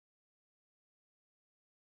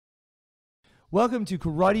Welcome to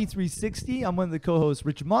Karate 360. I'm one of the co-hosts,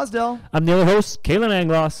 Richard Mosdell. I'm the other host, Kalan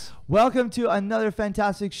Anglos. Welcome to another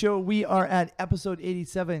fantastic show. We are at episode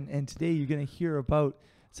 87, and today you're going to hear about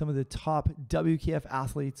some of the top WKF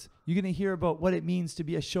athletes. You're going to hear about what it means to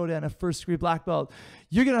be a Shodan, a first-degree black belt.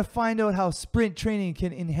 You're going to find out how sprint training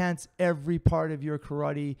can enhance every part of your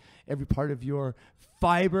karate, every part of your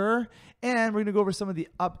fiber, and we're going to go over some of the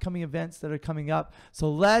upcoming events that are coming up. So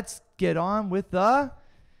let's get on with the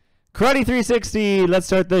Karate 360. Let's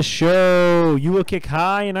start the show. You will kick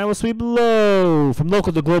high and I will sweep low. From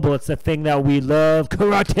local to global, it's the thing that we love.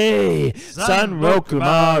 Karate. San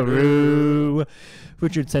Rokumaru.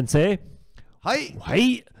 Richard Sensei. Hi.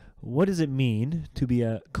 Hi. What does it mean to be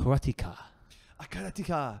a karateka? A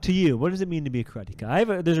karateka. To you, what does it mean to be a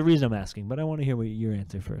karateka? There's a reason I'm asking, but I want to hear your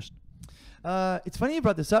answer first. It's funny you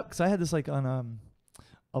brought this up because I had this like on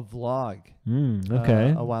a vlog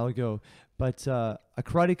a while ago. But a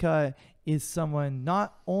karateka is someone,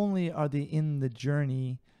 not only are they in the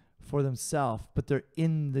journey for themselves, but they're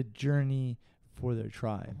in the journey for their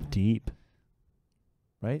tribe. Deep.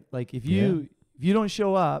 Right? Like if you don't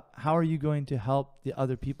show up, how are you going to help the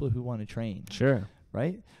other people who want to train? Sure.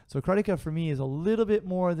 Right? So karateka for me is a little bit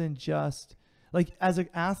more than just, like as an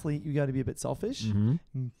athlete, you got to be a bit selfish. Mm-hmm.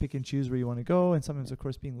 And pick and choose where you want to go. And sometimes, of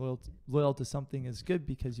course, being loyal to something is good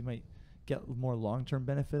because you might get more long-term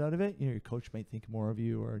benefit out of it. You know, your coach might think more of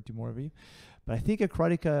you or do more of you. But I think a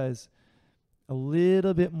karateka is a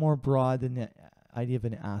little bit more broad than the idea of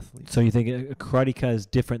an athlete. So you think a karateka is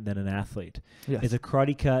different than an athlete? Yes. Is a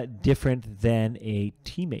karateka different than a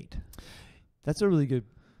teammate? That's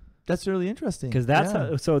really interesting. Because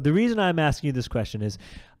so the reason I'm asking you this question is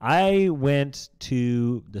I went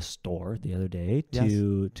to the store the other day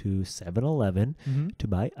to 7-Eleven to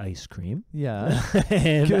buy ice cream. Yeah.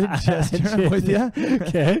 And good gesture. I'm with you.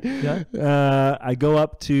 Okay. Yeah. I go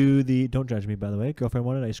up to the, don't judge me, by the way. Girlfriend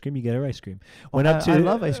wanted ice cream. You get her ice cream. I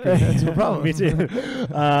love ice cream. That's no problem. Me too.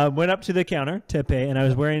 Went up to the counter to pay, and I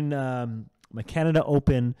was wearing my Canada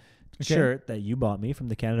Open shirt that you bought me from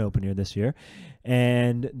the Canada Open here this year.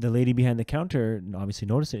 And the lady behind the counter obviously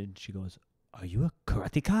noticed it, and she goes, "Are you a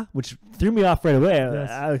karateka?" Which threw me off right away. Yes.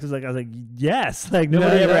 I was like, yes. Like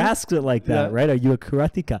nobody ever asks it like that, right? Are you a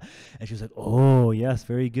karateka? And she was like, "Oh, yes,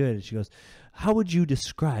 very good." And she goes, "How would you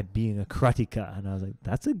describe being a karateka?" And I was like,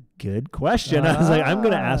 "That's a good question." I was like, "I'm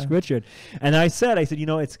going to ask Richard." And I said,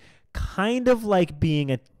 it's kind of like being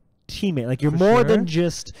a teammate. Like you're more than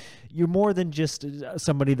just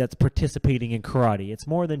somebody that's participating in karate. It's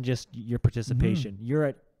more than just your participation. You're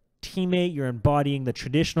a teammate. You're embodying the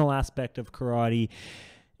traditional aspect of karate.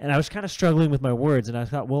 And I was kind of struggling with my words, and I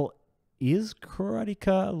thought, well, is being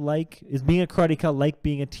a karateka like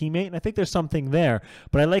being a teammate? And I think there's something there.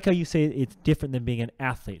 But I like how you say it's different than being an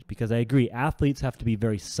athlete, because I agree. Athletes have to be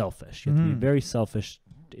very selfish. You have to be very selfish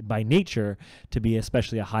by nature to be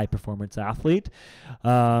especially a high performance athlete.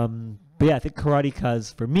 But yeah, I think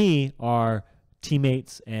karatekas for me are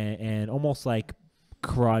teammates and almost like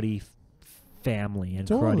karate family and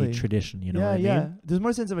karate tradition. You know what I mean? There's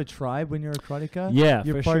more sense of a tribe when you're a karateka. Yeah,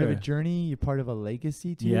 you're part of a journey. You're part of a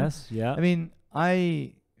legacy too. Yes, yeah. I mean,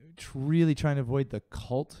 I really trying to avoid the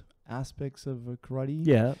cult aspects of karate.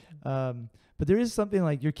 Yeah. But there is something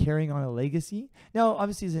like you're carrying on a legacy. Now,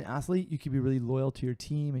 obviously, as an athlete, you can be really loyal to your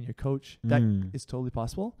team and your coach. That is totally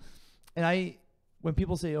possible. And when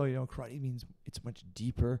people say, "Oh, karate means it's much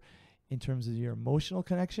deeper in terms of your emotional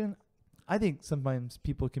connection," I think sometimes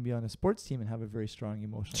people can be on a sports team and have a very strong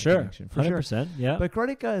emotional connection. For 100%, sure. Yeah. But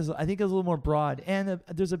karateka is, I think, is a little more broad, and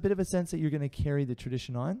there's a bit of a sense that you're going to carry the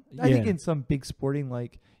tradition on. I think in some big sporting,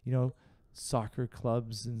 like soccer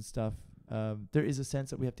clubs and stuff, there is a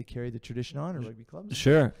sense that we have to carry the tradition on, or rugby clubs.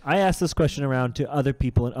 Sure. I asked this question around to other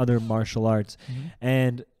people in other martial arts,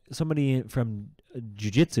 and somebody from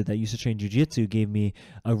jiu-jitsu that used to train jiu-jitsu gave me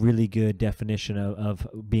a really good definition of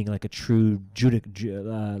being like a true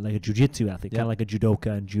like a jiu-jitsu athlete, kind of like a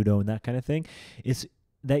judoka and judo and that kind of thing. It's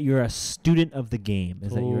that you're a student of the game,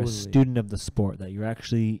 that you're a student of the sport, that you're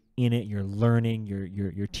actually in it, you're learning,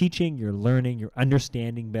 you're teaching, you're learning, you're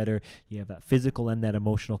understanding better, you have that physical and that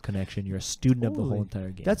emotional connection, you're a student of the whole entire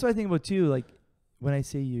game. That's what I think about too, like when I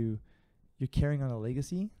say you're carrying on a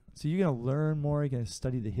legacy, so you're going to learn more, you're going to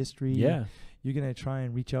study the history, you're going to try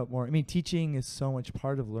and reach out more. I mean, teaching is so much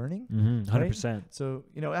part of learning. 100%. Right? So,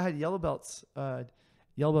 I had yellow belts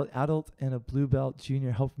yellow belt adult and a blue belt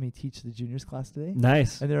junior helped me teach the juniors class today.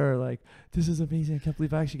 Nice. And they were like, "This is amazing! I can't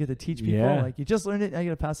believe I actually get to teach people. Yeah. Like, you just learned it, now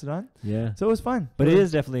you got to pass it on." Yeah. So it was fun. But it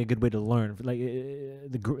is definitely a good way to learn. Like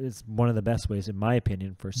it's one of the best ways, in my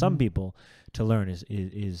opinion, for some people to learn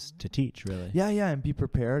is to teach. Really. Yeah, and be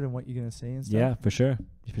prepared and what you're gonna say and stuff. Yeah, for sure.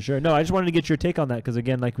 No, I just wanted to get your take on that because,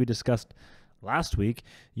 again, like we discussed last week,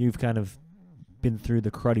 you've kind of been through the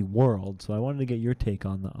karate world, so I wanted to get your take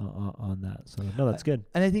on that. So no, that's good.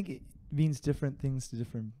 And I think it means different things to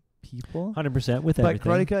different people. 100% with but everything.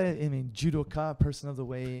 But karateka, I mean, judoka, person of the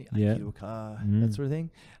way, yeah. aikidoka, that sort of thing.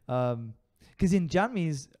 Because in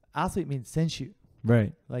Japanese, athlete means senshu.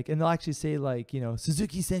 Right. Like, and they'll actually say, like,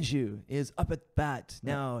 Suzuki Senshu is up at bat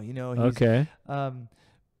now, he's, okay.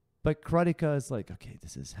 But karateka is like, okay,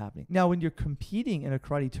 this is happening. Now, when you're competing in a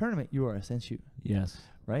karate tournament, you are a senshu. Yes.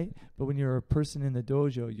 Right? But when you're a person in the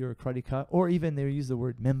dojo, you're a karateka, or even they use the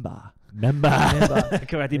word memba.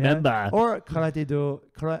 Karate memba. Or karate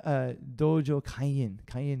dojo kaien.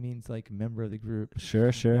 Kaien means like member of the group.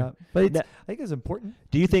 Sure. But I think it's important.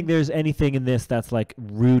 Do you think there's anything in this that's like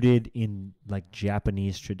rooted in like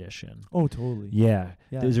Japanese tradition? Oh, totally. Yeah.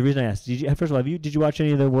 There's a reason I asked. First of all, did you watch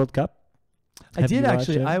any of the World Cup? I did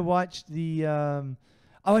actually. I watched the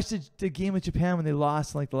game with Japan when they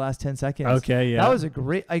lost in like the last 10 seconds. Okay, yeah. That was a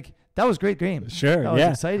great game. Sure, that was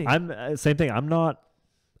exciting. I'm same thing. I'm not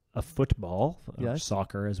a football, yes.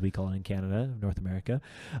 soccer as we call it in Canada, North America,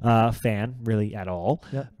 fan really at all.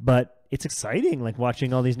 Yeah. But it's exciting, like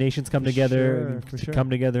watching all these nations come together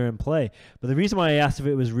and play. But the reason why I asked if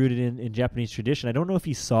it was rooted in Japanese tradition, I don't know if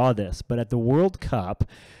you saw this, but at the World Cup,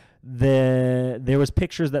 there was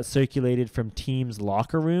pictures that circulated from teams'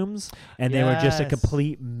 locker rooms, and they were just a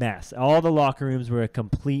complete mess. All the locker rooms were a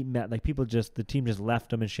complete mess. Like the team just left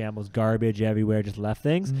them in shambles, garbage everywhere, just left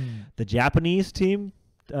things. The Japanese team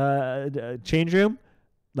change room,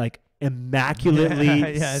 like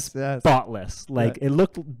immaculately spotless. Like it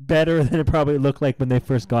looked better than it probably looked like when they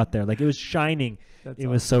first got there. Like it was shining. It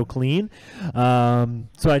was so clean.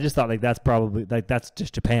 So I just thought like that's probably like that's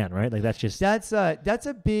just Japan, right? Like that's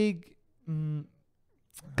a big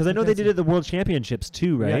because I know they did it at the World Championships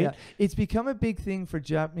too, right? Yeah. It's become a big thing for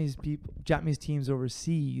Japanese teams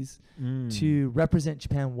overseas to represent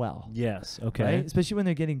Japan well. Yes. Okay. Right? Especially when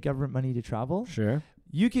they're getting government money to travel. Sure.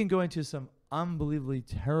 You can go into some unbelievably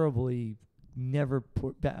terribly never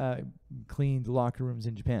cleaned locker rooms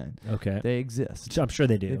in Japan. Okay. They exist. I'm sure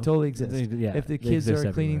they do. They totally exist. If the kids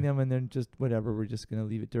are cleaning everywhere. them and then just whatever, we're just going to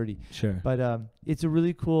leave it dirty. Sure. But it's a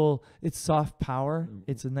really cool, it's soft power.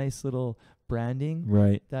 It's a nice little branding.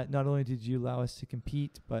 Right. That not only did you allow us to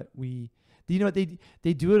compete, but they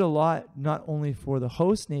do it a lot, not only for the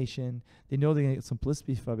host nation, they know they're going to get some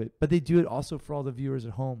publicity from it, but they do it also for all the viewers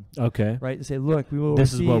at home. Okay. Right? To say, look, we will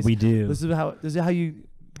This is what we do. This is how you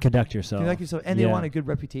conduct yourself. And they want a good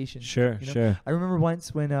reputation. Sure. I remember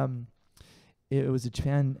once when it was the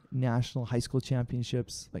Japan National High School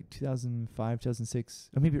Championships, like 2005, 2006,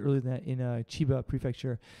 or maybe earlier than that, in Chiba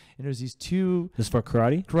Prefecture, and there's these two. This is for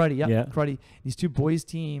karate. Karate. These two boys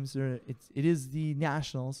teams. It is the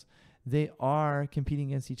nationals. They are competing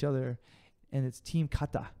against each other, and it's team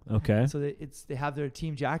kata. Okay. So they have their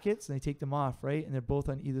team jackets and they take them off, right? And they're both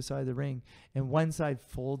on either side of the ring. And one side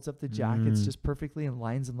folds up the jackets just perfectly and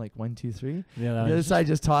lines them like 1, 2, 3. Yeah. The other side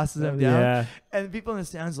just tosses them down. Yeah. And people in the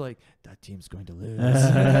stands are like, that team's going to lose.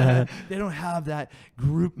 They don't have that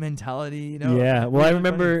group mentality, Yeah. Well, I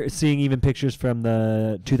remember seeing even pictures from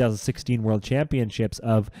the 2016 World Championships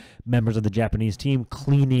of members of the Japanese team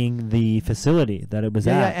cleaning the facility that it was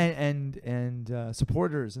at. And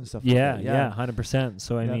supporters and stuff. Yeah, like that. 100%.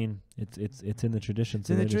 So I mean, it's in the tradition. It's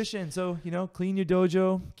in the tradition. So clean your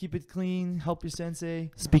dojo, keep it clean, help your sensei.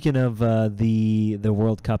 Speaking of the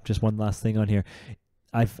World Cup, just one last thing on here.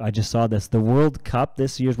 I just saw this. The World Cup,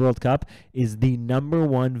 this year's World Cup, is the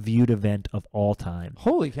 #1 viewed event of all time.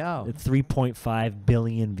 Holy cow! It's 3.5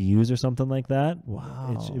 billion views or something like that.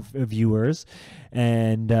 Wow! Viewers,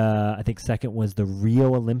 and I think second was the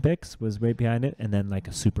Rio Olympics was right behind it, and then like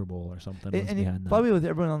a Super Bowl or something was behind that. Probably with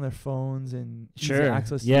everyone on their phones and easy sure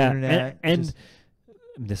access to the internet. And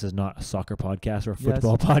this is not a soccer podcast or a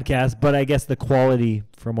football podcast, but I guess the quality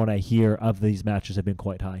from what I hear of these matches have been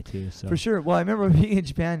quite high too. So for sure. Well, I remember being in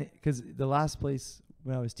Japan because the last place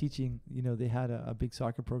when I was teaching, they had a big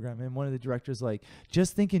soccer program, and one of the directors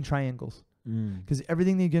just think in triangles. Because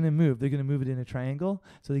everything they're going to move it in a triangle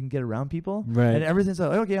so they can get around people. Right. And everything's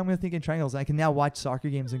like, okay, I'm going to think in triangles. I can now watch soccer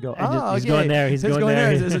games and go, he's going there. He's going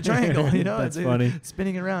there. There's a triangle. That's funny.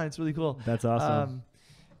 Spinning around. It's really cool. That's awesome.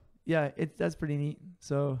 That's pretty neat.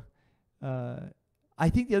 So I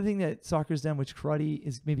think the other thing that soccer's done, which karate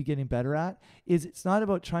is maybe getting better at, is it's not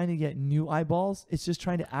about trying to get new eyeballs. It's just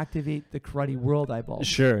trying to activate the karate world eyeballs.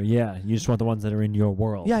 Sure, yeah. You just want the ones that are in your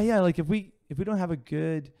world. Yeah. Like if we don't have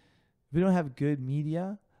good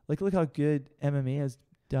media, like look how good MMA has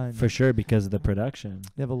done. For sure, because of the production.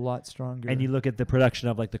 They have a lot stronger. And you look at the production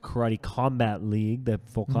of like the Karate Combat League, the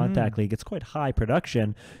Full Contact League, it's quite high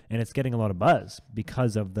production, and it's getting a lot of buzz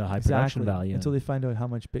because of the high production value. Until they find out how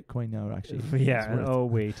much Bitcoin now actually yeah. Oh,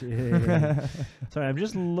 wait. Sorry, I'm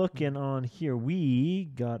just looking on here. We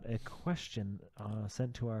got a question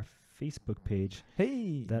sent to our Facebook page.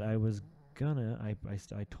 Hey. That I was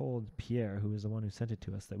I told Pierre, who was the one who sent it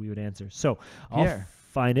to us, that we would answer. So I'll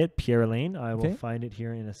find it, Pierre Lane. I will find it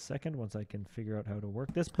here in a second once I can figure out how to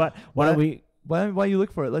work this. But while you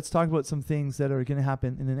look for it, let's talk about some things that are going to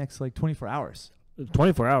happen in the next 24 hours.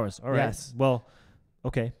 24 hours. All right. Yes. Well,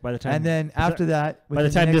 okay. By the time, and then after that, by the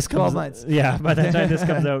time this comes, 12 months. Yeah. By the time this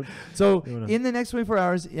comes out. So in the next 24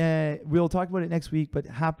 hours, we'll talk about it next week. But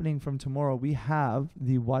happening from tomorrow, we have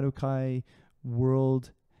the Wadokai World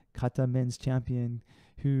Kata men's champion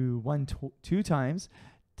who won 2 times,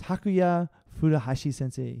 Takuya Furuhashi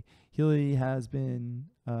sensei. He has been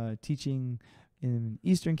teaching in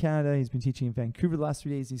Eastern Canada. He's been teaching in Vancouver the last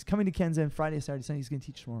 3 days. He's coming to Kenzen Friday, Saturday, Sunday. He's going to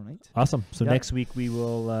teach tomorrow night. Awesome. So next week we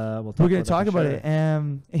will we're going to talk about it.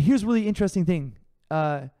 And here's a really interesting thing.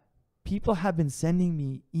 People have been sending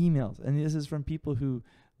me emails, and this is from people who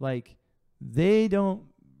they don't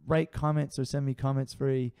write comments or send me comments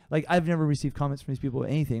I've never received comments from these people or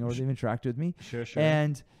anything, or they've interacted with me. Sure.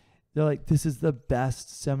 And they're like, this is the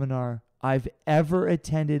best seminar I've ever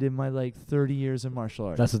attended in my 30 years of martial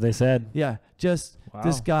arts. That's what they said. Yeah. Just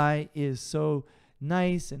this guy is so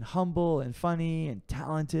nice and humble and funny and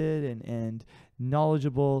talented and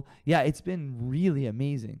knowledgeable. Yeah. It's been really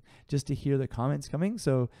amazing just to hear the comments coming.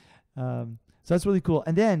 So that's really cool.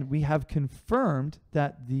 And then we have confirmed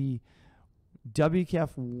that the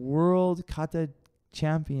WKF World Kata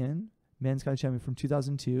Champion, men's Kata Champion from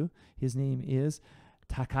 2002. His name is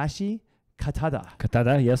Takashi Katada.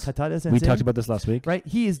 Katada, yes. Katada sensei. We talked about this last week. Right.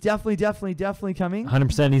 He is definitely coming.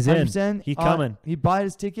 100% he's 100%. in. He's coming. He bought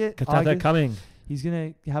his ticket. Katada coming. He's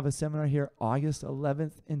going to have a seminar here August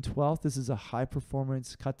 11th and 12th. This is a high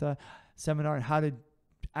performance kata seminar on how to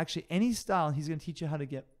actually any style. He's going to teach you how to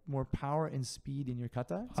get more power and speed in your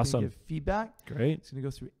kata. He's awesome. going to give feedback. Great. He's going to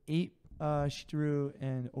go through 8 Shitaru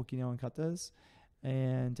and Okinawan katas.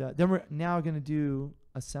 And then we're now going to do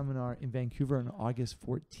a seminar in Vancouver on August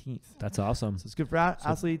 14th. That's awesome. So it's good for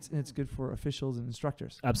athletes, and it's good for officials and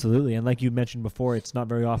instructors. Absolutely. And like you mentioned before, it's not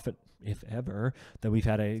very often, if ever, that we've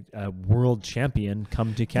had a world champion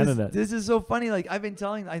come to Canada. This is so funny. I've been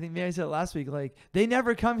telling, I think maybe I said it last week, they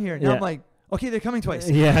never come here. Now I'm like, okay, they're coming twice.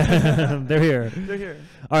 Yeah, they're here. They're here.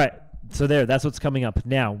 All right. So that's what's coming up.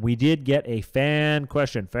 Now, we did get a fan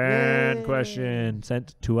question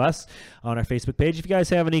sent to us on our Facebook page. If you guys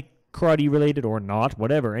have any karate related or not,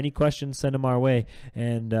 whatever, any questions, send them our way,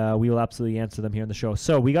 and we will absolutely answer them here on the show.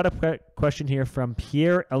 So we got a question here from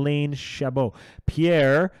Pierre-Alain Chabot.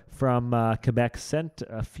 Pierre from Quebec sent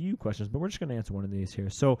a few questions, but we're just going to answer one of these here.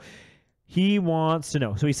 So he wants to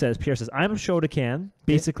know. So Pierre says, I'm Shotokan,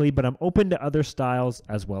 basically, but I'm open to other styles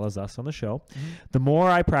as well as us on the show. Mm-hmm. The more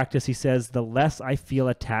I practice, he says, the less I feel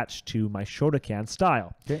attached to my Shotokan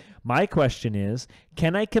style. Okay. My question is,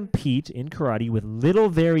 can I compete in karate with little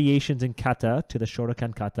variations in kata to the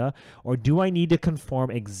Shotokan kata, or do I need to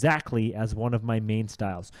conform exactly as one of my main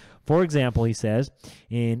styles? For example, he says,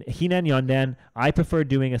 in Hinan Yondan, I prefer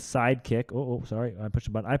doing a side kick. Sorry, I pushed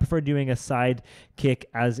a button. I prefer doing a side kick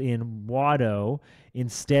as in Wado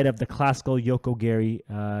instead of the classical Yokogeri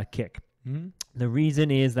kick. Mm-hmm. The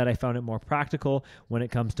reason is that I found it more practical when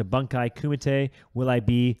it comes to Bunkai Kumite. Will I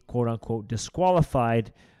be, quote unquote,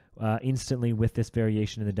 disqualified instantly with this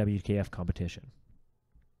variation in the WKF competition?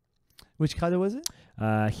 Which kata was it?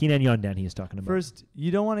 Hinan Yondan he is talking about. First,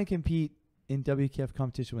 you don't want to compete in WKF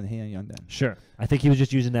competition with Heian Yondan. Sure. I think he was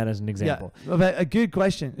just using that as an example. Yeah, but a good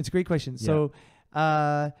question. It's a great question. Yeah. So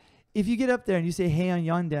if you get up there and you say Heian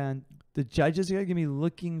Yondan, the judges are going to be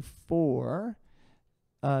looking for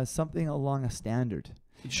something along a standard.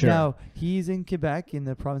 Sure. Now, he's in Quebec, in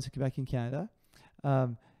the province of Quebec in Canada.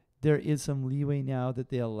 There is some leeway now that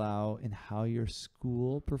they allow in how your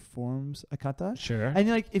school performs a kata. Sure.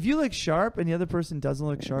 And if you look sharp and the other person doesn't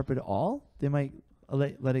look sharp at all, they might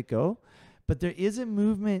let it go. But there is a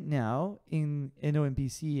movement now in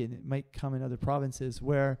BC, and it might come in other provinces,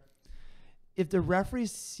 where if the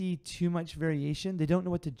referees see too much variation, they don't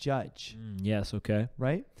know what to judge. Yes, okay.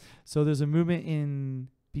 Right? So there's a movement in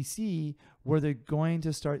BC where they're going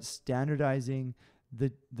to start standardizing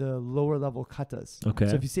the lower level katas. Okay.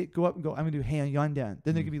 So if you say go up and go, I'm gonna do Heian Yondan,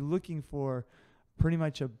 then they're gonna be looking for pretty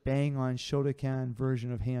much a bang on Shotokan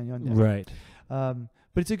version of Heian Yondan. Right.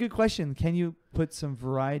 But it's a good question. Can you put some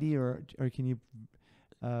variety, or can you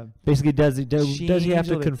basically does he have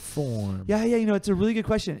to change conform? Yeah, it's a really good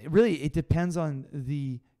question. It depends on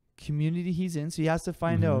the community he's in. So he has to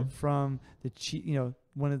find out from the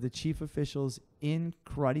one of the chief officials in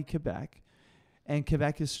Karate Quebec, and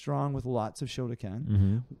Quebec is strong with lots of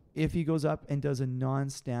Shotokan. If he goes up and does a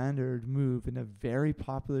non-standard move in a very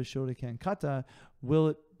popular Shotokan kata, will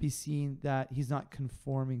it be seen that he's not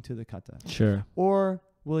conforming to the kata? Sure. Or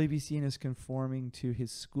will he be seen as conforming to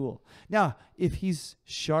his school? Now, if he's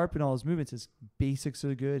sharp in all his movements, his basics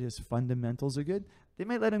are good, his fundamentals are good, they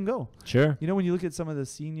might let him go. Sure. When you look at some of the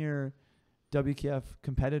senior WKF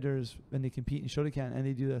competitors when they compete in Shotokan and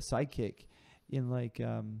they do the side kick in like,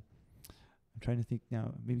 I'm trying to think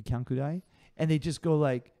now, maybe Kankudai, and they just go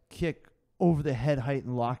like kick over the head height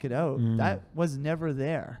and lock it out. That was never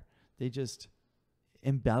there. They just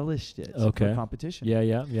embellished it for competition.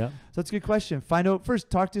 Yeah. So that's a good question. Find out first,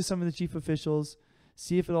 talk to some of the chief officials,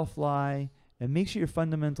 see if it'll fly, and make sure your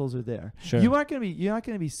fundamentals are there. Sure. You're not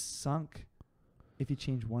gonna be sunk if you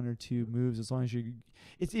change one or two moves, as long as if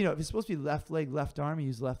it's supposed to be left leg, left arm, you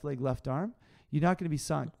use left leg, left arm, you're not going to be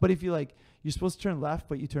sunk. But if you're supposed to turn left,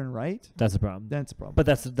 but you turn right, that's a problem. That's a problem. But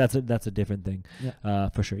that's a different thing,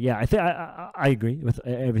 for sure. Yeah, I agree with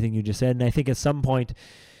everything you just said, and I think at some point,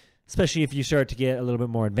 especially if you start to get a little bit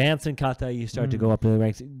more advanced in kata, you start to go up in the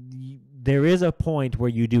ranks. There is a point where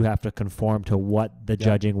you do have to conform to what the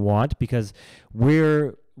judging want, because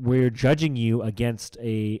we're judging you against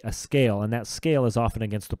a scale, and that scale is often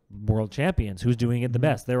against the world champions who's doing it the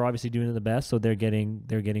best. They're obviously doing it the best, so they're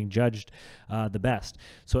getting judged the best.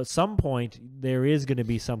 So at some point there is going to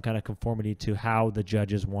be some kind of conformity to how the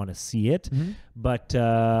judges want to see it. But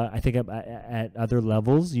I think at other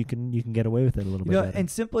levels you can get away with it a little bit better.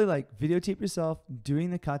 And simply videotape yourself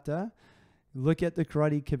doing the kata. Look at the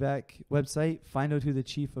Karate Quebec website. Find out who the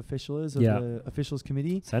chief official is of the officials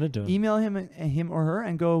committee. Send it to him. Email him or her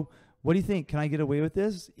and go, what do you think? Can I get away with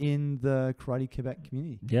this in the Karate Quebec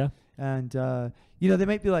community? Yeah. And, they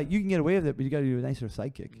might be like, you can get away with it, but you got to do a nicer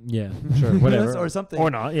sidekick. Yeah, sure. Whatever. Or something.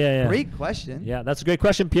 Or not. Yeah. Great question. Yeah, that's a great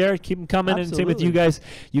question, Pierre. Keep them coming. Absolutely. And same with you guys.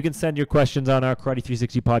 You can send your questions on our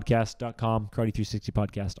Karate360podcast.com, Karate360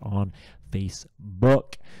 Podcast on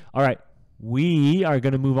Facebook. All right. We are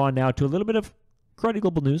going to move on now to a little bit of Karate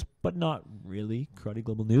Global News, but not really Karate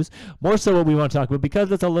Global News. More so what we want to talk about, because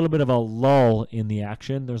there's a little bit of a lull in the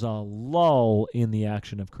action. There's a lull in the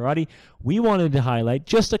action of karate. We wanted to highlight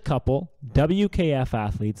just a couple WKF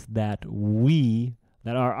athletes that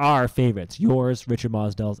are our favorites. Yours, Richard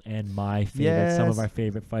Mosdell's, and my favorites. Some of our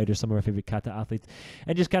favorite fighters, some of our favorite kata athletes,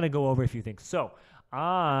 and just kind of go over a few things. So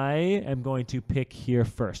I am going to pick here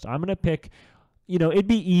first. I'm going to pick... it'd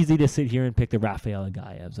be easy to sit here and pick the Rafael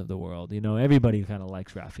Agayevs of the world. Everybody kind of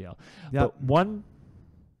likes Rafael. Yep. But one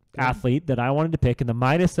athlete that I wanted to pick in the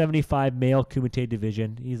 -75 male Kumite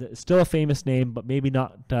division, he's still a famous name, but maybe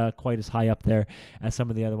not quite as high up there as some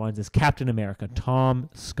of the other ones, is Captain America, Tom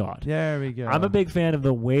Scott. There we go. I'm a big fan of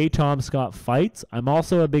the way Tom Scott fights. I'm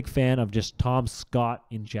also a big fan of just Tom Scott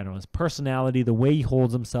in general. His personality, the way he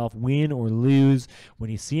holds himself, win or lose. When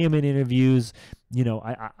you see him in interviews,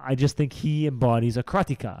 I just think he embodies a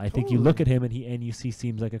karateka. I think you look at him and he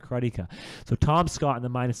seems like a karateka. So Tom Scott in the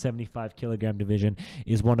 -75 kilogram division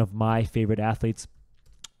is one of my favorite athletes.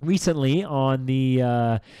 Recently on the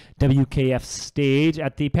WKF stage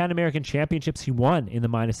at the Pan American Championships, he won in the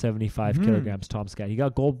 -75 kilograms, Tom Scott. He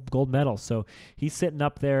got gold medal. So he's sitting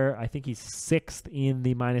up there. I think he's 6th in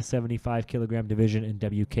the -75 kilogram division in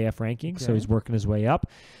WKF rankings. Okay. So he's working his way up.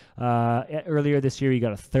 Earlier this year, he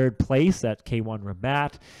got a 3rd place at K1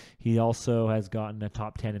 Rabat. He also has gotten a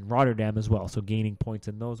top 10 in Rotterdam as well, so gaining points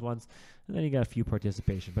in those ones. And then he got a few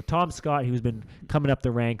participation. But Tom Scott, who's been coming up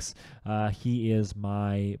the ranks, he is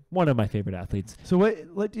one of my favorite athletes. So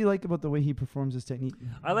what do you like about the way he performs his technique?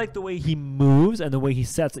 I like the way he moves and the way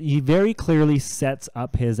he very clearly sets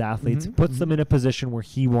up his athletes, puts them in a position where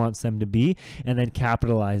he wants them to be, and then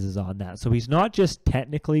capitalizes on that. So he's not just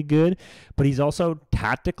technically good, but he's also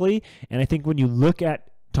tactically. And I think when you look at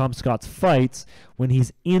Tom Scott's fights, when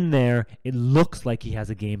he's in there, it looks like he has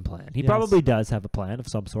a game plan. He probably does have a plan of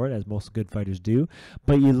some sort, as most good fighters do,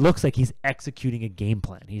 but it looks like he's executing a game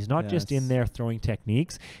plan. He's not just in there throwing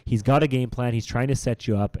techniques. He's got a game plan. He's trying to set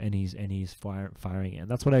you up, and he's firing in.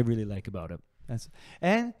 That's what I really like about him.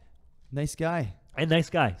 And nice guy. And nice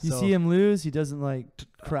guy. You see him lose, he doesn't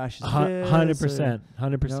crash his fist.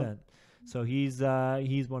 100%. So he's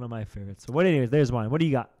one of my favorites. So anyways, there's mine. What do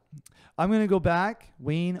you got? I'm going to go back.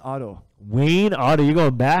 Wayne Otto. Wayne Otto, you're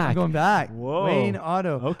going back. I'm going back. Whoa. Wayne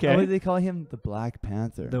Otto. Okay. What do they call him? The Black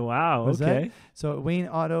Panther. Wow. Was Okay. that? So Wayne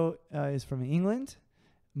Otto is from England.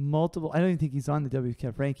 I don't even think he's on the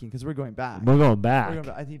WKF ranking because we're going back. We're going back.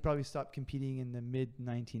 I think he probably stopped competing in the mid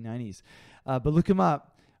 1990s. But look him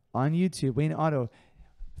up on YouTube. Wayne Otto.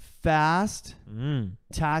 Fast,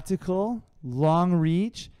 tactical, long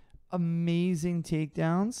reach, amazing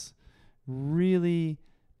takedowns, really,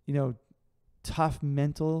 tough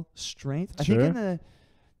mental strength. I think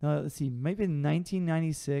let's see, maybe in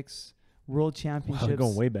 1996 World Championships. Wow,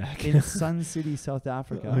 going way back. In Sun City, South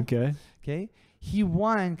Africa. Okay. He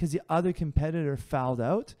won because the other competitor fouled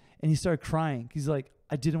out, and he started crying. He's like,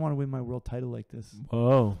 I didn't want to win my world title like this.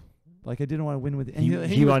 Whoa. Like, I didn't want to win with it. And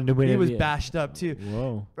he wanted to win. He was bashed up too.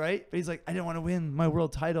 Whoa. Right? But he's like, I didn't want to win my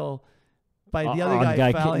world title by the other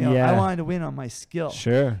guy fouling out. I wanted to win on my skill.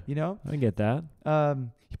 Sure. I get that.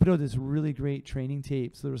 He put out this really great training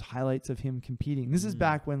tape. So there was highlights of him competing. This is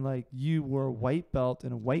back when like you wore a white belt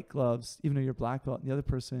and a white gloves, even though you're black belt, and the other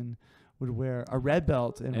person would wear a red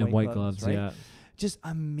belt and white gloves, right? Yeah. Just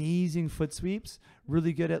amazing foot sweeps.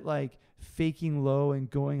 Really good at like faking low and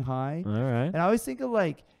going high. All right. And I always think of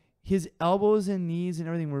like his elbows and knees and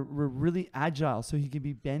everything were really agile, so he could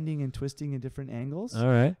be bending and twisting in different angles. All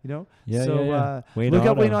right. Yeah. So look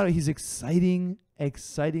up Wayne Otto. He's exciting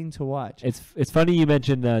to watch. It's funny you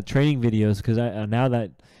mentioned training videos because now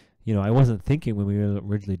that I wasn't thinking when we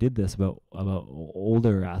originally did this about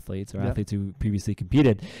older athletes or athletes who previously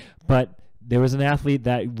competed, but there was an athlete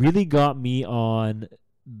that really got me on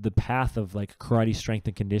the path of like karate strength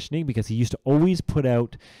and conditioning because he used to always put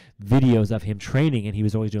out videos of him training, and he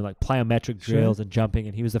was always doing like plyometric drills and jumping,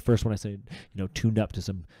 and he was the first one I said tuned up to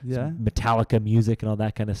some Metallica music and all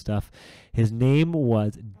that kind of stuff. His name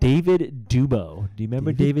was David Dubo. Do you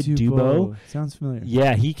remember David Dubo? Sounds familiar.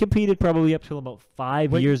 Yeah, he competed probably up till about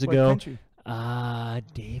 5 years ago. What country?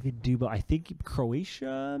 David Dubo, I think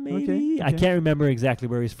Croatia, maybe. Okay. I can't remember exactly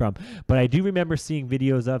where he's from, but I do remember seeing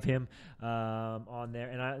videos of him on there,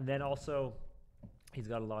 and then also he's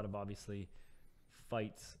got a lot of obviously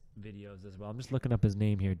fights videos as well. I'm just looking up his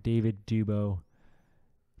name here, David Dubo.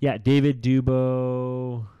 Yeah, David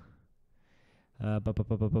Dubo. Oh,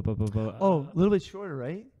 a little bit shorter,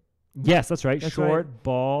 right? Yes, that's right. Short,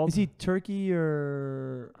 bald. Is he Turkey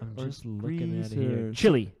or? I'm or just looking at it Greece here. or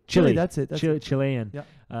Chile. That's it. Chilean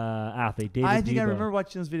athlete. David I think I Dubo. remember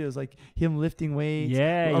watching those videos, like him lifting weights,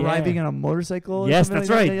 Yeah, arriving on a motorcycle. Yes, that's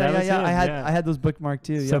like right. That. That was him, I had those bookmarked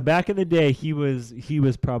too. So back in the day, he was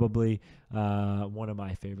probably one of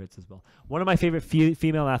my favorites as well. One of my favorite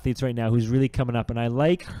female athletes right now who's really coming up, and I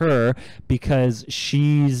like her because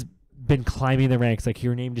she's been climbing the ranks. Like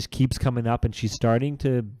her name just keeps coming up, and she's starting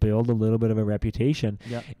to build a little bit of a reputation.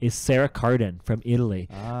 Is Sarah Cardin from Italy.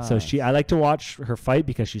 So I like to watch her fight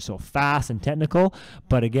because she's so fast and technical,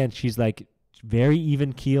 but again, she's like very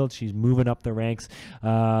even keeled. She's moving up the ranks.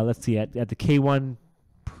 Let's see, at the K1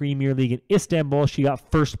 Premier League in Istanbul, she got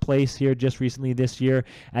first place here just recently this year.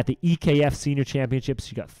 At the EKF Senior Championships,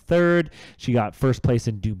 she got third. She got first place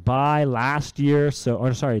in Dubai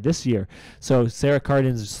this year. So Sarah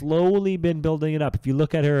Cardin's slowly been building it up. If you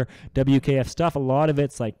look at her WKF stuff, a lot of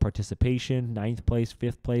it's like participation, 9th place,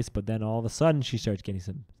 5th place, but then all of a sudden she starts getting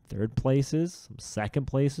some third places, some second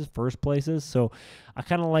places, first places. So I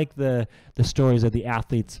kind of like the stories of the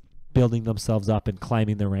athletes building themselves up and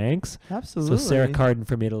climbing the ranks. Absolutely. So Sarah Cardin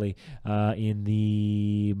from Italy in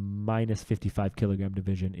the minus 55 kilogram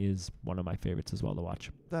division is one of my favorites as well to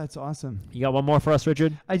watch. That's awesome. You got one more for us,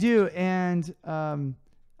 Richard? I do. And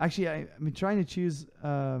actually, I've been trying to choose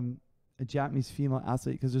a Japanese female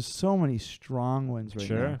athlete because there's so many strong ones right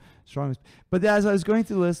now. Strong ones. But as I was going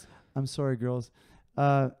through the list, I'm sorry, girls.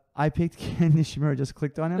 I picked Ken Nishimura, just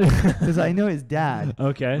clicked on him because I know his dad.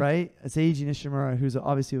 Okay. Right? Seiji Nishimura, who's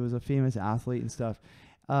obviously was a famous athlete and stuff.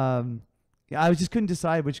 I just couldn't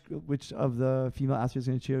decide which of the female athletes I was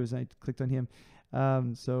going to choose, and I clicked on him.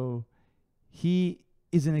 So he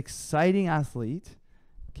is an exciting athlete.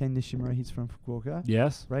 Ken Nishimura, he's from Fukuoka.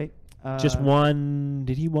 Yes. Right? Just won.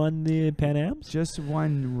 Did he won the Pan Ams? Just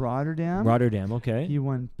won Rotterdam. Okay. He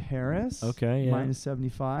won Paris. Okay, yeah. Minus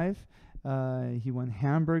 75. He won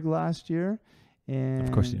Hamburg last year, and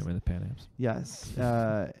of course he didn't win the Pan Ams. Yes,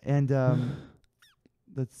 and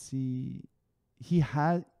let's see, he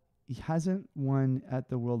hasn't won at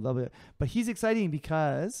the world level yet, but he's exciting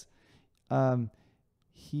because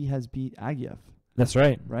he has beat Agiev. That's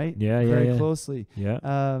right. Right. Yeah. Very closely.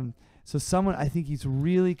 Yeah. So I think he's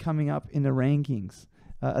really coming up in the rankings.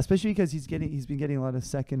 Especially because he's been getting a lot of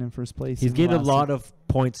second and first place. He's gained a lot of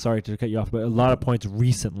points. Sorry to cut you off, but a lot of points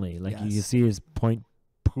recently. Like you see his point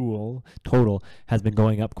pool total has been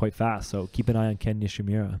going up quite fast. So keep an eye on Ken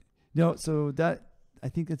Nishimura. No, so that I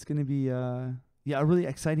think it's going to be a really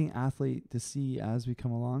exciting athlete to see as we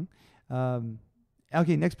come along.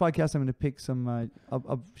 Okay, next podcast I'm going to pick some.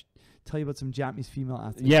 I'll tell you about some Japanese female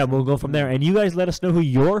athletes. Yeah, we'll go from there. And you guys let us know who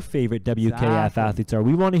your favorite WKF athletes are.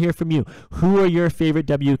 We want to hear from you. Who are your favorite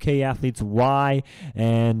WK athletes? Why?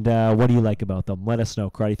 And what do you like about them? Let us know.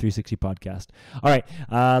 Karate 360 podcast. All right,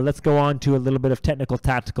 let's go on to a little bit of technical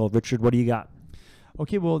tactical. Richard, what do you got?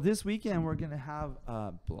 Okay, well, this weekend we're going to have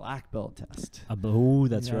a black belt test. Oh,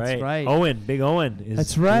 that's right. Owen, Big Owen is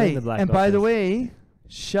that's right. doing the black and belt by test. the way,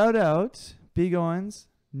 shout out Big Owen's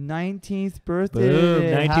 19th birthday. Boom,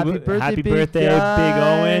 happy birthday, guy. Big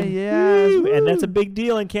Owen. Yes. And that's a big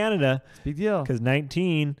deal in Canada. It's a big deal. Because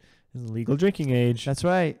 19 is legal drinking age. That's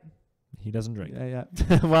right. He doesn't drink. Yeah.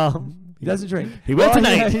 Well, he doesn't drink. He will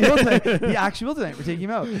tonight. He will tonight. He actually will tonight. We're taking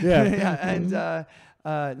him out. Yeah.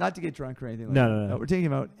 And not to get drunk or anything like No. that. We're taking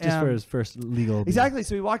him out. Just for his first legal. Exactly.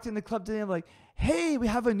 So we walked in the club today. I'm like, hey, we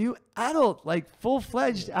have a new adult, like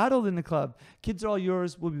full-fledged adult in the club. Kids are all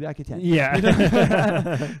yours. We'll be back at 10. Yeah. You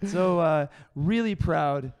know? So really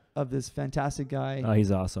proud of this fantastic guy. Oh, he's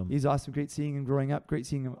awesome. He's awesome. Great seeing him growing up. Great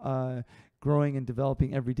seeing him growing and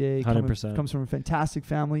developing every day. 100%. Comes from a fantastic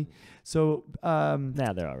family. So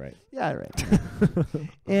they're all right. yeah, right.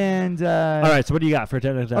 And all right. So what do you got for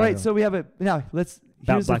technical? All right. So we have a now. Here's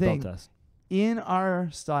the black thing. belt test. In our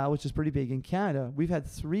style, which is pretty big in Canada, we've had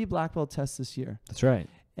 3 black belt tests this year. That's right.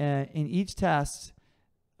 And in each test,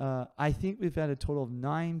 I think we've had a total of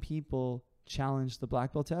 9 people challenge the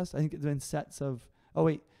black belt test. I think it's been sets of. Oh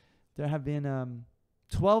wait, there have been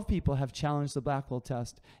 12 people have challenged the black belt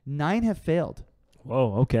test. 9 have failed.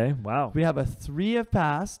 Whoa. Okay. Wow. We have 3 have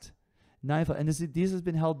passed. 9 have failed. And these has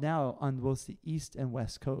been held now on both the East and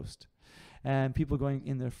West Coast, and people going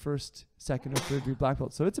in their first, second, or third degree black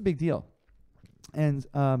belt. So it's a big deal. And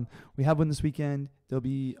we have one this weekend. There'll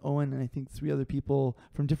be Owen and I think 3 other people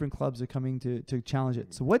from different clubs are coming to challenge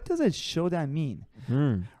it. So what does a shodan mean?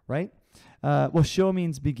 Right? Well, sho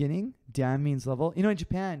means beginning. Dan means level. You know, in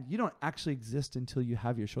Japan, you don't actually exist until you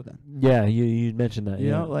have your shodan. Yeah, you mentioned that. You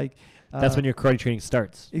know, like that's when your karate training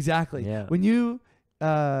starts. Exactly. Yeah. When you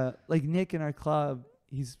like Nick in our club,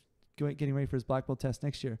 he's getting ready for his black belt test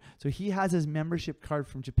next year. So he has his membership card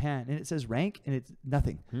from Japan, and it says rank, and it's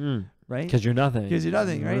nothing, right? Because you're nothing. Because you're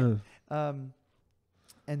nothing, right?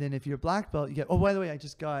 And then if you're a black belt, you get. Oh, by the way,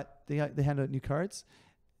 they hand out new cards.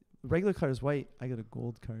 The regular card is white. I got a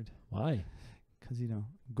gold card. Why? Because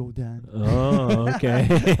go Dan. Oh, okay.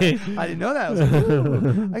 I didn't know that. I was like,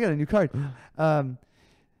 ooh, I got a new card.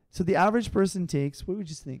 So the average person takes. What would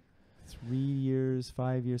you think? 3 years,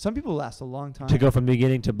 5 years. Some people last a long time. To go from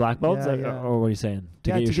beginning to black belts? Yeah. Or what are you saying?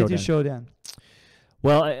 To get your shodan.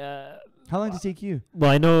 Well, how long did it take you?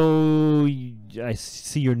 Well, I know I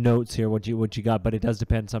see your notes here, what you got, but it does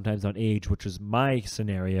depend sometimes on age, which was my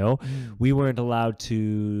scenario. We weren't allowed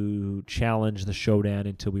to challenge the shodan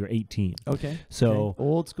until we were 18. Okay. So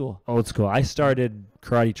old school. I started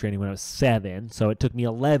karate training when I was 7, so it took me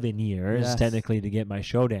 11 years technically to get my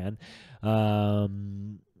shodan.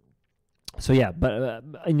 So yeah, but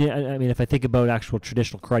I mean, if I think about actual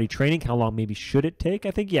traditional karate training, how long maybe should it take?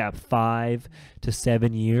 I think 5 to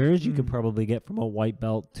 7 years. You can probably get from a white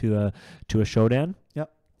belt to a shodan.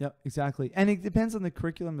 Yep, exactly. And it depends on the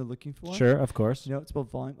curriculum they're looking for. Sure, of course. You know, it's about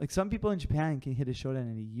volume. Like some people in Japan can hit a shodan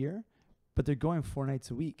in a year, but they're going 4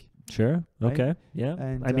 nights a week. Sure. Right? Okay. Yeah.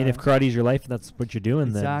 And, I mean, if karate is your life, that's what you're doing.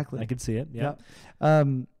 Exactly. Then I can see it. Yeah.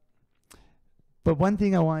 But one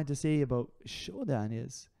thing I wanted to say about shodan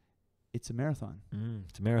is, it's a marathon.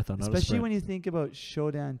 It's a marathon, especially when you think about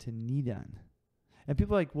shodan to nidan. And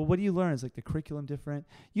people are like, well, what do you learn? Is like the curriculum different?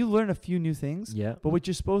 You learn a few new things. Yeah. But what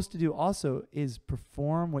you're supposed to do also is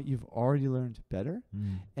perform what you've already learned better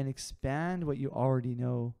and expand what you already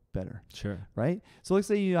know better. Sure. Right? So let's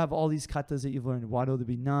say you have all these katas that you've learned. Wado, there'll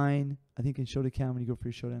be 9. I think in Shotokan, when you go for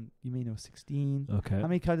your shodan, you may know 16. Okay. How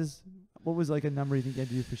many katas? What was like a number you think you had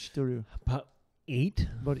to do for Shitoru? About 8.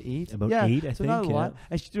 About 8? About 8, I think. So not a lot.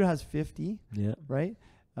 And Shitoru has 50. Yeah. Right?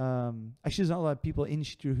 Actually, there's not a lot of people in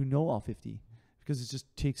Shitoru who know all 50 because it just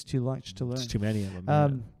takes too much to learn. It's too many of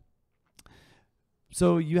them.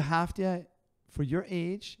 So you have to, for your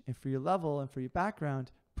age and for your level and for your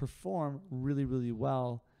background, perform really, really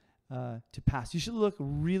well to pass. You should look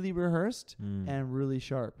really rehearsed and really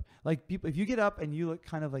sharp. Like people, if you get up and you look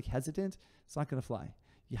kind of like hesitant, it's not going to fly.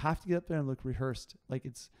 You have to get up there and look rehearsed. Like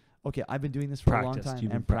it's, okay, I've been doing this for a long time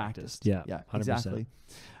and practiced. Yeah, 100%. Exactly.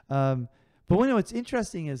 But what's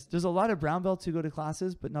interesting is there's a lot of brown belts who go to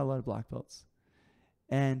classes, but not a lot of black belts.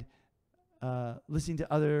 And listening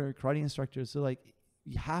to other karate instructors, so like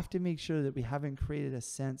you have to make sure that we haven't created a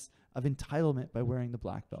sense of entitlement by wearing the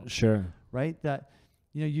black belt. Sure. Right? That,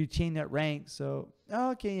 you attain that rank. So,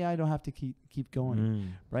 okay, yeah, I don't have to keep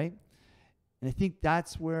going. Right? And I think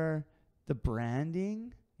that's where the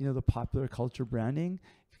branding, the popular culture branding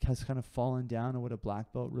has kind of fallen down on what a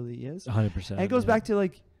black belt really is. 100%. And it goes back to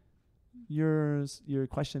like your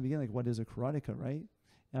question at the beginning, like what is a karateka, right?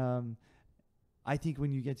 I think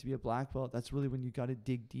when you get to be a black belt, that's really when you got to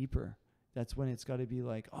dig deeper. That's when it's got to be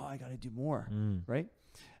like, I got to do more, right?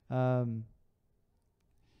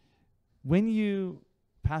 When you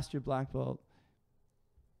passed your black belt,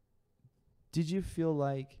 did you feel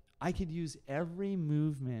like I could use every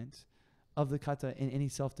movement of the kata in any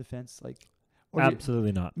self-defense? Like,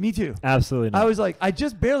 absolutely not. Me too. Absolutely not. I was like, I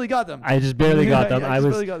just barely got them. I just barely got them.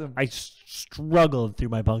 barely got them. I struggled through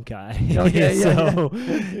my bunkai.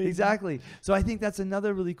 Exactly. So I think that's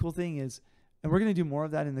another really cool thing is, and we're going to do more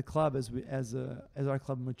of that in the club as our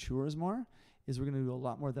club matures more, is we're going to do a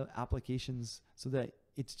lot more of the applications so that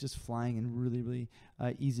it's just flying and really, really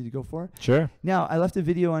easy to go for. Sure. Now, I left a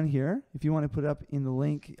video on here. If you want to put up in the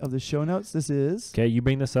link of the show notes, this is... Okay, you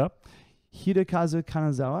bring this up. Hidekazu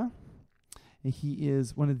Kanazawa. And he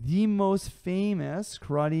is one of the most famous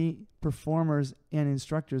karate performers and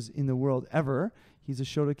instructors in the world ever. He's a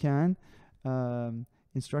Shotokan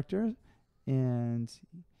instructor, and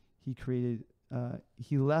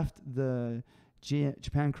he left the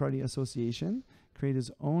Japan Karate Association, created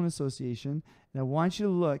his own association, and I want you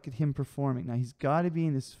to look at him performing. Now, he's got to be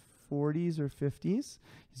in his 40s or 50s.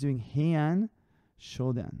 He's doing Heian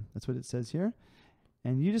Shodan. That's what it says here.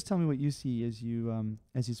 And you just tell me what you see as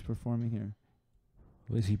he's performing here.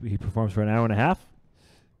 He performs for an hour and a half?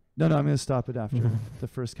 No, I'm going to stop it after the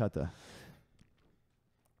first kata.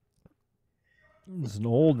 This is an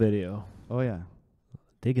old video. Oh, yeah.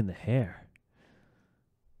 Digging the hair.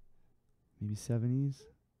 Maybe 70s.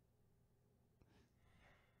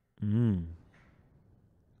 As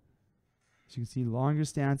you can see, longer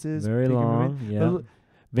stances. Very long, yeah.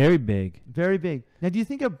 Very big. Very big. Now, do you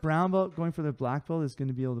think a brown belt going for the black belt is going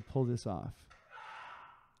to be able to pull this off?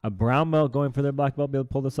 A brown belt going for their black belt be able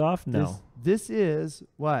to pull this off? No. This is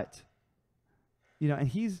what? And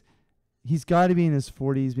he's got to be in his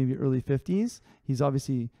 40s, maybe early 50s. He's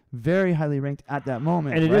obviously very highly ranked at that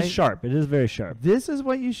moment. And it is sharp. It is very sharp. This is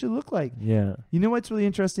what you should look like. Yeah. You know what's really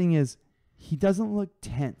interesting is he doesn't look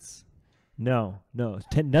tense. No.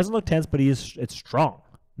 Doesn't look tense, but it's strong.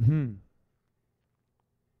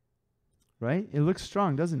 Right? It looks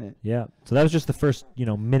strong, doesn't it? Yeah. So that was just the first,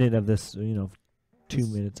 minute of this, 2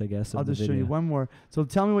 minutes, I guess. I'll just show you one more. So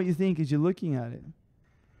tell me what you think as you're looking at it.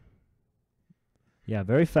 Yeah,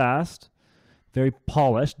 very fast, very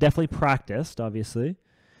polished, definitely practiced, obviously.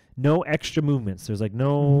 No extra movements. There's like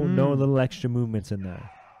no little extra movements in there.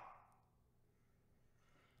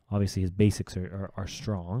 Obviously, his basics are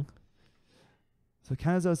strong. So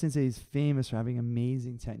Kanazawa Sensei is famous for having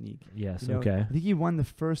amazing technique. Yes, okay. I think he won the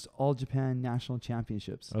first All Japan National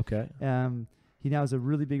Championships. Okay. He now has a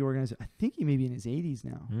really big organization. I think he may be in his 80s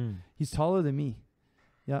now. He's taller than me.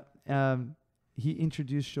 Yeah. He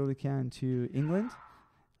introduced Shotokan to England.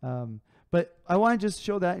 But I want to just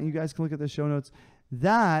show that, and you guys can look at the show notes.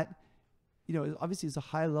 That, obviously is a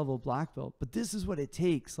high-level black belt, but this is what it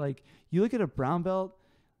takes. Like, you look at a brown belt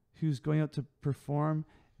who's going out to perform,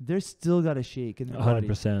 they're still got a shake in their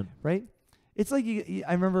 100%. body, right? It's like,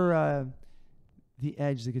 I remember The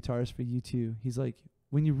Edge, the guitarist for U2, he's like,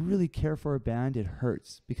 when you really care for a band, it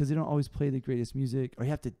hurts because they don't always play the greatest music, or you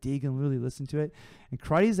have to dig and really listen to it. And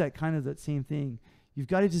karate is that same thing. You've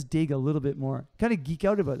got to just dig a little bit more, kind of geek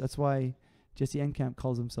out about it. That's why Jesse Enkamp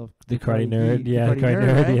calls himself the karate nerd. The karate nerd,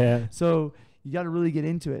 nerd, right? yeah. So you got to really get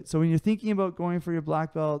into it. So when you're thinking about going for your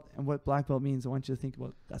black belt and what black belt means, I want you to think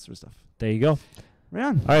about that sort of stuff. There you go. Right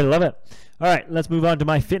on. All right, love it. All right, let's move on to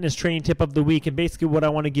my fitness training tip of the week. And basically what I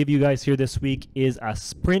want to give you guys here this week is a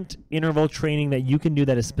sprint interval training that you can do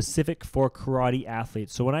that is specific for karate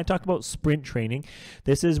athletes. So when I talk about sprint training,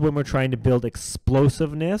 this is when we're trying to build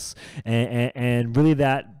explosiveness and really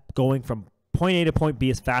that going from point A to point B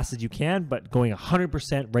as fast as you can, but going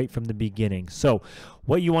 100% right from the beginning. So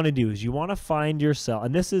what you want to do is you want to find yourself,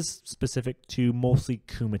 and this is specific to mostly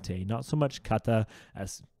kumite, not so much kata,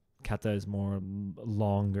 as kata is more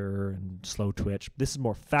longer and slow twitch. This is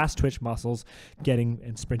more fast twitch muscles, getting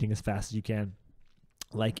and sprinting as fast as you can,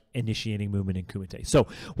 like initiating movement in kumite. So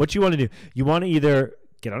what you want to do, you want to either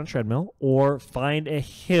get on a treadmill or find a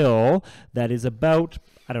hill that is about,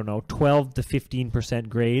 I don't know, 12 to 15%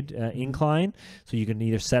 grade incline. So you can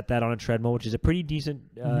either set that on a treadmill, which is a pretty decent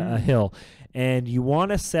hill, and you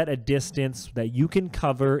want to set a distance that you can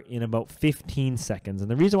cover in about 15 seconds.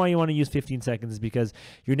 And the reason why you want to use 15 seconds is because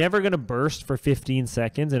you're never going to burst for 15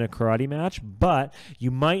 seconds in a karate match, but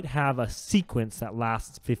you might have a sequence that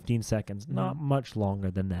lasts 15 seconds, not much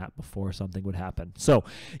longer than that before something would happen. So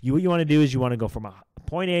what you want to do is you want to go from a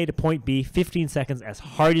point A to point B, 15 seconds as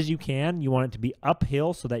hard as you can. You want it to be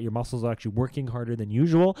uphill so that your muscles are actually working harder than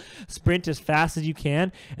usual. Sprint as fast as you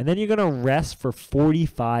can, and then you're going to rest for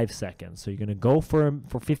 45 seconds. So you're going to go for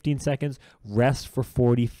 15 seconds, rest for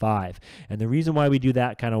 45. And the reason why we do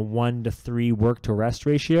that kind of 1 to 3 work to rest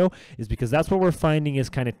ratio is because that's what we're finding is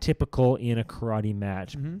kind of typical in a karate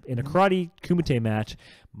match. In a karate kumite match,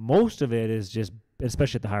 most of it is just,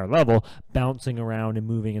 especially at the higher level, bouncing around and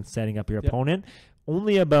moving and setting up your opponent.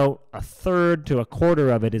 Only about a third to a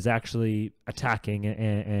quarter of it is actually attacking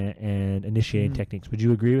and initiating techniques. Would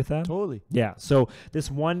you agree with that? Totally. Yeah. So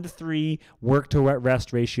this 1 to 3 work to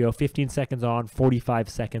rest ratio, 15 seconds on, 45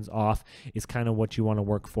 seconds off, is kind of what you want to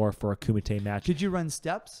work for a kumite match. Could you run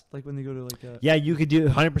steps like when they go to like a? Yeah, you could do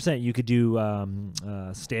 100%. You could do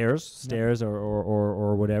stairs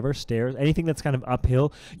or whatever, stairs, anything that's kind of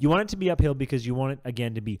uphill. You want it to be uphill because you want it,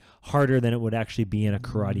 again, to be harder than it would actually be in a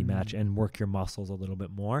karate match and work your muscles a little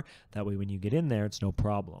bit more. That way when you get in there, it's no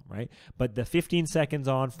problem, right? But the 15 seconds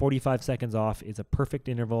on, 45 seconds off is a perfect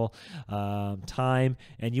interval time,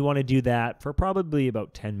 and you want to do that for probably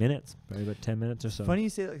about 10 minutes, probably about 10 minutes or so. Funny you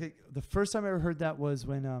say that. Like, the first time I ever heard that was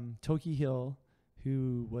when Toki Hill,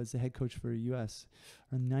 who was the head coach for US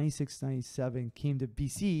in 96, 97, came to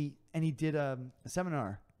BC, and he did a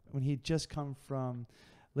seminar when he had just come from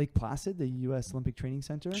Lake Placid, the U.S. Olympic Training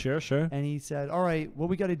Center. Sure. And he said, all right, what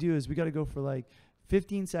we got to do is we got to go for like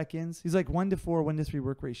 15 seconds. He's like 1 to 4, 1 to 3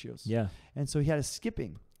 work ratios. Yeah. And so he had a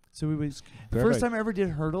skipping. So we was Perfect. First time I ever did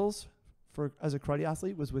hurdles as a karate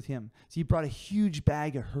athlete was with him. So he brought a huge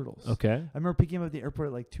bag of hurdles. Okay. I remember picking him up at the airport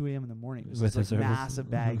at like 2 a.m. in the morning. It was With this like massive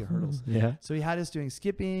bag of hurdles. Yeah. So he had us doing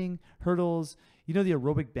skipping, hurdles. You know the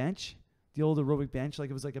aerobic bench? The old aerobic bench? Like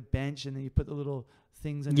it was like a bench and then you put the little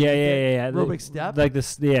things in Yeah. Aerobic step. Like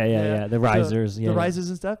this. Yeah. The risers. The risers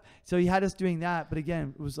and stuff. So he had us doing that. But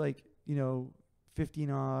again, it was like,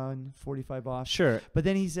 15 on, 45 off. Sure. But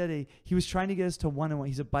then he said he was trying to get us to 1 and 1.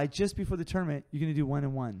 He said, by just before the tournament, you're going to do 1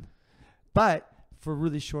 and 1. But for a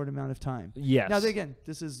really short amount of time. Yes. Now, again,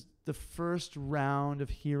 this is the first round of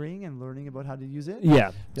hearing and learning about how to use it. Yeah.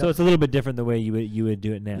 Yep. So it's a little bit different the way you would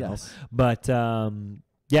do it now. Yes. But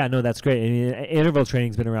yeah, no, that's great. I mean, interval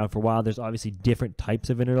training's been around for a while. There's obviously different types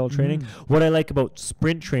of interval training. What I like about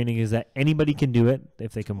sprint training is that anybody can do it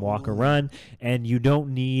if they can walk or run, and you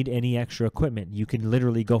don't need any extra equipment. You can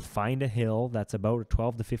literally go find a hill that's about a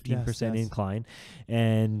 12 to 15% incline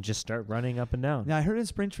and just start running up and down. Now, I heard in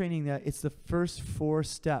sprint training that it's the first 4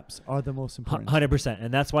 steps are the most important. 100%.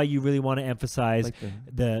 And that's why you really want to emphasize like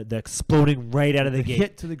the exploding right out of the gate.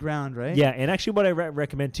 Hit to the ground, right? Yeah, and actually what I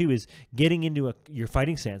recommend too is getting into your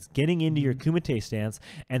fighting stance, getting into your kumite stance,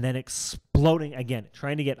 and then exploding again,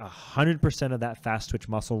 trying to get 100% of that fast twitch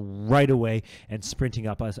muscle right away and sprinting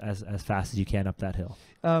up as fast as you can up that hill.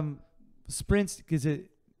 Sprints, because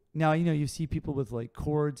now, you see people with like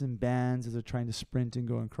cords and bands as they're trying to sprint and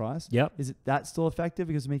go across. Yep. Is that still effective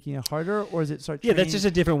because it's making it harder, or is it start Yeah, that's just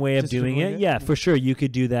a different way of doing it. Yeah, for sure. You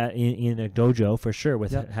could do that in a dojo for sure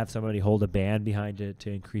with have somebody hold a band behind it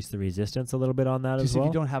to increase the resistance a little bit on that as well. If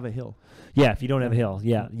you don't have a hill. Yeah, if you don't have a hill.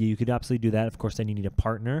 Yeah, you could absolutely do that. Of course, then you need a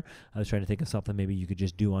partner. I was trying to think of something maybe you could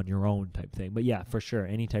just do on your own type thing. But yeah, for sure.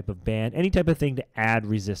 Any type of band, any type of thing to add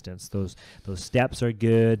resistance. Those steps are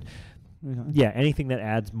good. Yeah, anything that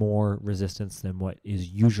adds more resistance than what is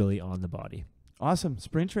usually on the body. Awesome.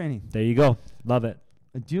 Sprint training. There you go. Love it.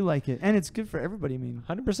 I do like it. And it's good for everybody. I mean,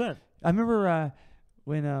 100%. I remember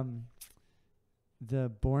when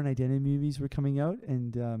the Bourne Identity movies were coming out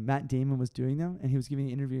and Matt Damon was doing them, and he was giving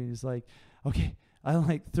an interview, and he's like, okay, I'm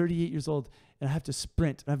like 38 years old and I have to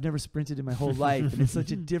sprint. I've never sprinted in my whole life, and it's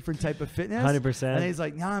such a different type of fitness. 100%. And he's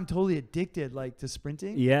like, now I'm totally addicted, like, to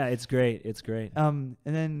sprinting. Yeah, it's great. It's great. And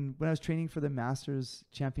then when I was training for the Masters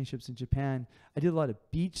Championships in Japan, I did a lot of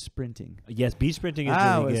beach sprinting. Yes, beach sprinting is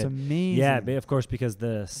really good. It's amazing. Yeah, of course, because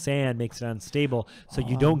the sand makes it unstable, so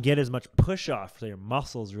you don't get as much push off. So your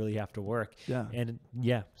muscles really have to work. Yeah. And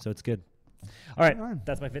so it's good. All right. Right on.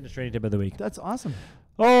 That's my fitness training tip of the week. That's awesome.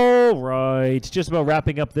 All right. Just about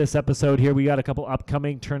wrapping up this episode here. We got a couple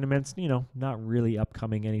upcoming tournaments. Not really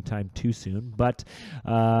upcoming anytime too soon. But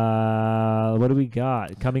what do we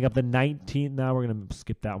got? Coming up the 19th. Now we're going to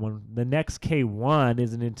skip that one. The next K1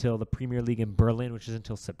 isn't until the Premier League in Berlin, which is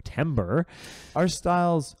until September. Our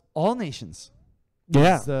styles, all nations.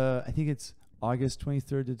 Yeah. I think it's August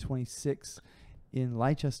 23rd to 26th in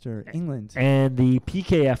Leicester, England. And the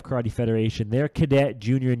PKF Karate Federation, their cadet,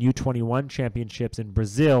 junior, and U21 championships in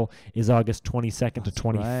Brazil is August 22nd to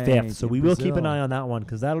 25th. Right, so in we will keep an Brazil. eye on that one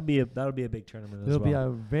because that'll be a big tournament There'll as well. be a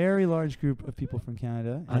very large group of people from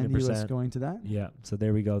Canada and the US 100%. going to that. Yeah, so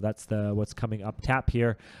there we go. That's what's coming up tap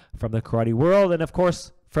here from the karate world, and of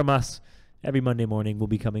course from us. Every Monday morning, we'll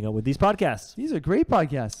be coming out with these podcasts. These are great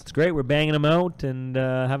podcasts. It's great. We're banging them out and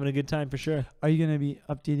having a good time for sure. Are you going to be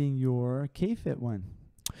updating your K-Fit one?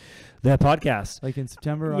 The podcast. Like in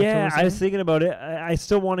September, Yeah, October? I was thinking about it. I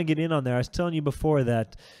still want to get in on there. I was telling you before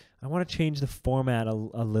that I want to change the format a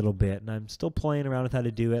little bit, and I'm still playing around with how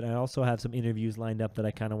to do it. I also have some interviews lined up that I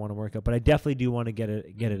kind of want to work out, but I definitely do want to get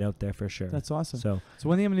it out there for sure. That's awesome. So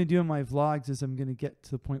one thing I'm going to do in my vlogs is I'm going to get to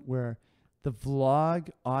the point where the vlog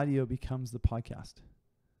audio becomes the podcast.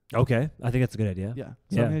 okay, I think that's a good idea. Yeah.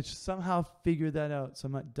 So I'm going to somehow figure that out so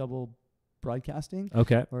I'm not double broadcasting.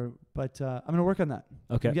 Okay. But I'm going to work on that.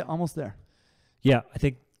 Okay. We get almost there. Yeah, I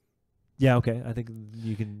think. Yeah, okay. I think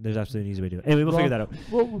you can. There's absolutely an easy way to do it. Anyway, we'll figure that out.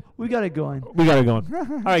 Well, we got it going. We got it going.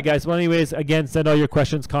 All right, guys. Well, anyways, again, send all your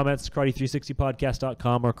questions, comments,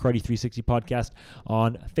 karate360podcast.com or karate360podcast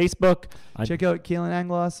on Facebook. Check out Kalan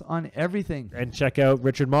Anglos on everything. And check out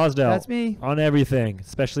Richard Mosdell. That's me. On everything,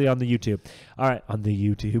 especially on the YouTube. All right, on the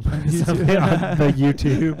YouTube. On YouTube. On the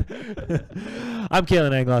YouTube. I'm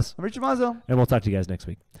Kalan Anglos, I'm Richard Mazzo. and we'll talk to you guys next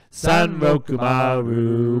week. San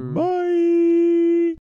Rokumaru. Bye.